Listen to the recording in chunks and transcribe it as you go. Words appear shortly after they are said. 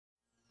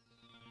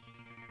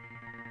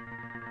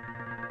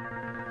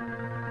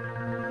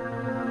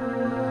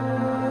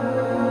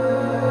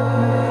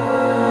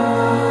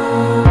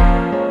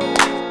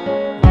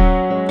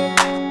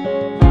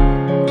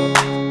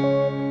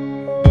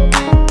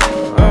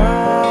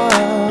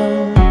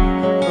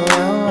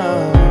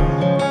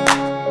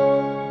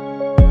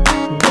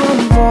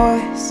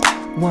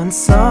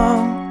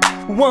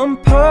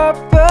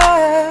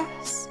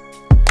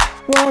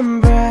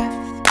one breath,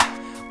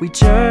 we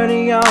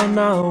journey on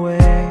our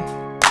way.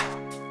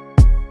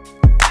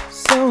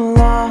 So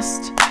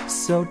lost,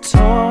 so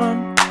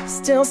torn,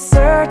 still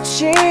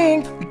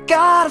searching, we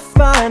gotta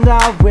find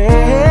our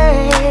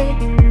way.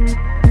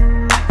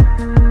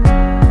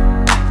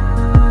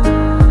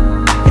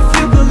 If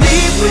you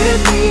believe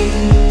with me,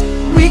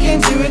 we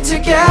can do it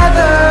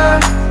together.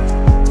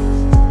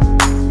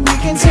 We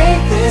can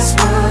take this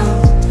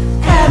world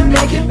and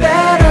make it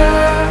better.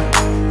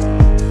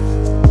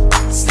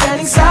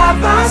 Standing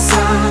side by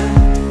side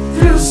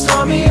through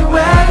stormy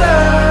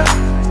weather,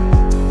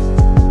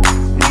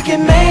 we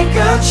can make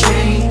a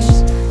change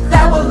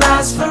that will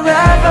last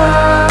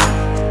forever.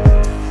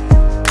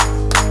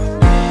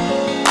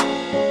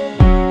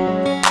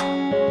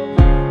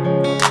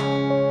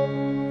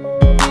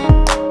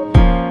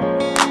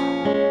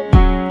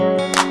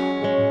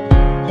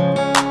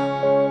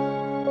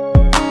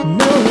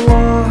 No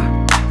war,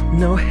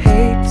 no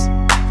hate,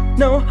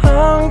 no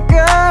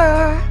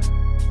hunger.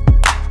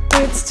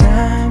 It's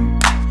time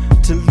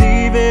to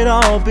leave it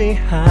all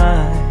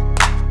behind.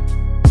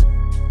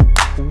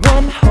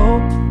 One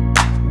hope,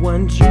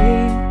 one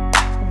dream,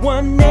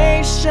 one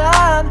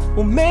nation.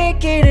 We'll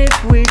make it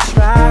if we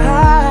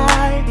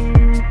try.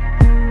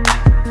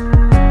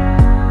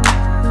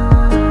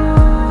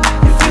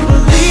 If you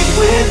believe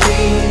with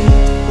me,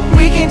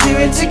 we can do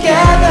it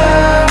together.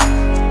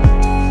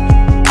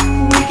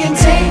 We can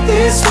take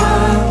this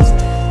world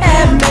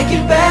and make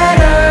it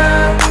better.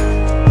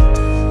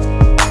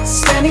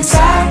 Standing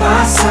side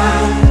by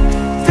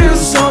side through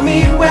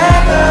stormy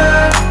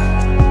weather,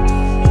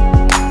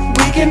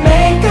 we can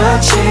make a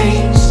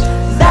change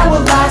that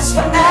will last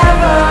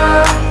forever.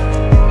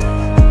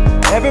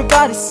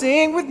 Everybody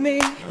sing with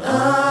me,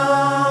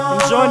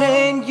 and join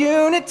in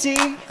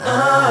unity,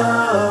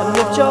 and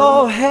lift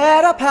your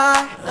head up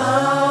high,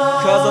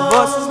 'cause our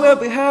voices will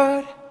be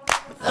heard.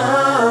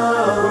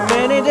 We're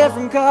many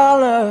different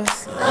colors,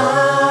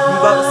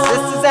 but we're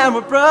sisters and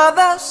we're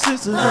brothers,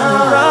 sisters and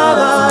we're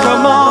brothers.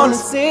 Come on and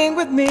sing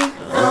with me, in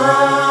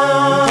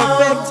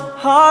perfect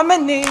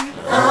harmony.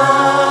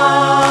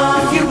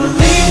 If you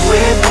believe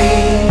with me,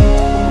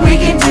 we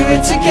can do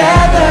it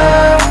together.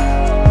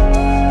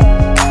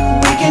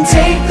 We can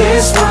take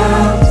this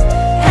world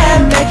and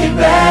make it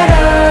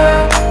better.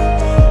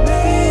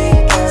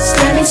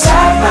 Standing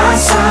side by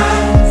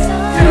side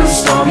through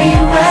stormy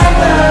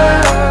weather,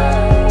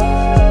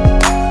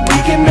 we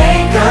can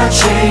make a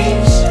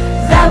change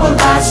that will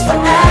last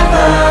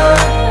forever.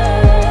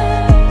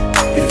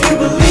 If you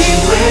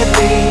believe with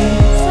me,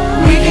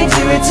 we can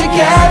do it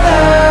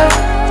together.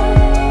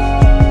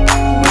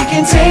 We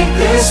can take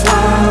this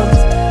world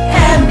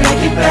and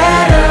make it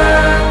better.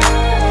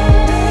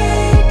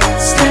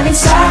 Standing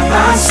side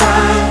by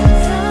side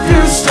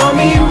through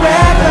stormy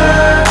weather,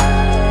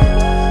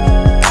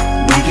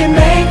 we can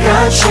make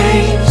a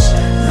change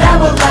that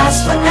will last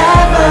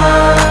forever.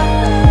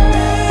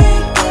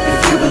 If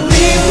you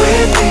believe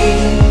with me,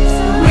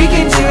 we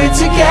can do it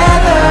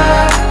together.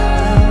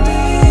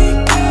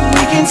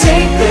 We can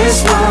take this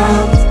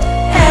world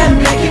and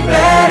make it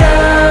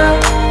better.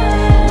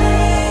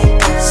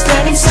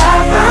 Standing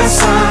side by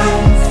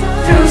side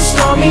through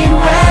stormy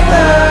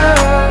weather,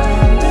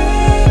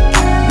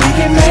 we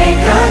can make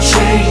a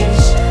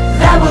change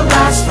that will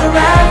last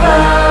forever.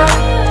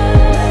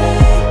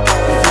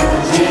 If you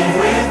believe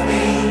with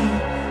me,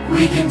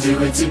 we can do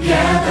it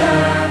together.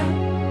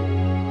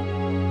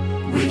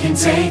 We can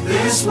take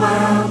this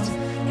world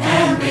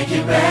and make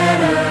it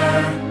better.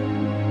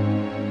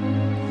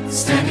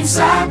 Standing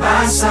side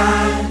by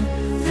side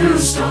through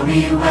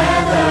stormy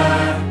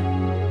weather,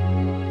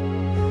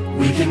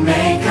 we can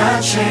make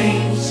a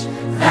change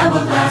that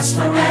will last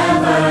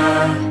forever.